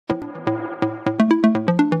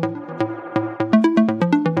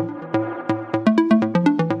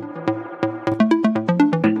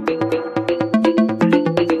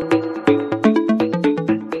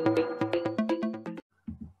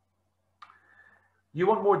You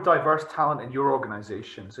want more diverse talent in your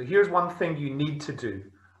organization. So here's one thing you need to do.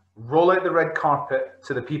 Roll out the red carpet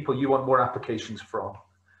to the people you want more applications from.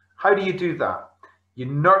 How do you do that? You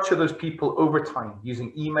nurture those people over time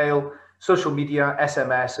using email, social media,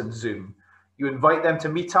 SMS, and Zoom. You invite them to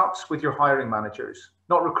meetups with your hiring managers,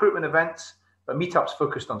 not recruitment events, but meetups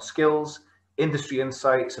focused on skills, industry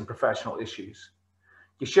insights, and professional issues.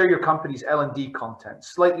 You share your company's L&D content,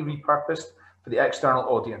 slightly repurposed for the external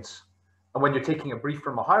audience. And when you're taking a brief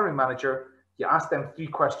from a hiring manager, you ask them 3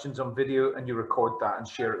 questions on video and you record that and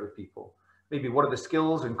share it with people. Maybe what are the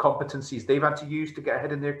skills and competencies they've had to use to get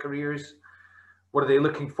ahead in their careers? What are they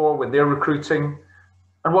looking for when they're recruiting?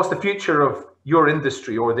 And what's the future of your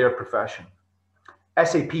industry or their profession?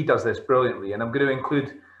 SAP does this brilliantly, and I'm going to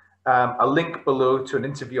include a link below to an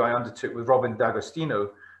interview I undertook with Robin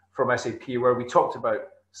D'Agostino from SAP, where we talked about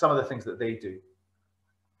some of the things that they do.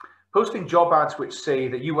 Posting job ads which say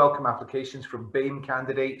that you welcome applications from BAME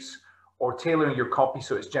candidates or tailoring your copy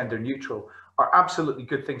so it's gender neutral are absolutely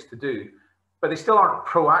good things to do, but they still aren't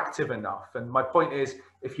proactive enough. And my point is,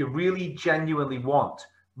 if you really genuinely want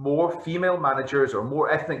more female managers or more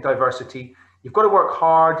ethnic diversity, you've got to work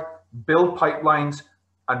hard, build pipelines,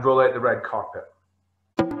 and roll out the red carpet.